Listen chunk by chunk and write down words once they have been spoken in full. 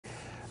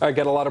I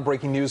got a lot of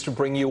breaking news to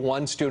bring you.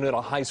 One student at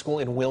a high school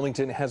in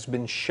Wilmington has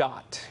been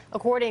shot.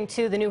 According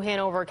to the New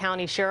Hanover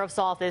County Sheriff's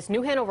Office,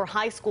 New Hanover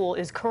High School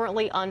is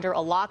currently under a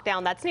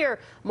lockdown. That's near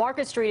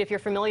Market Street, if you're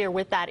familiar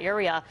with that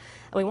area.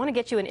 And we want to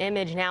get you an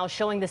image now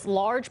showing this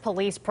large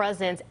police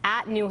presence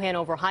at New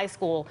Hanover High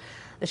School.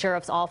 The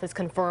Sheriff's Office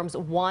confirms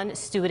one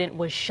student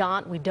was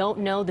shot. We don't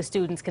know the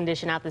student's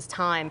condition at this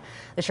time.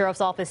 The Sheriff's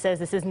Office says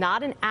this is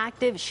not an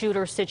active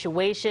shooter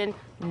situation.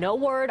 No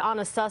word on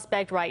a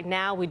suspect right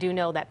now. We do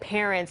know that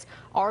parents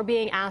are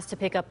being asked to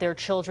pick up their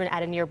children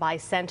at a nearby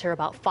center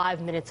about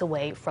 5 minutes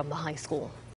away from the high school.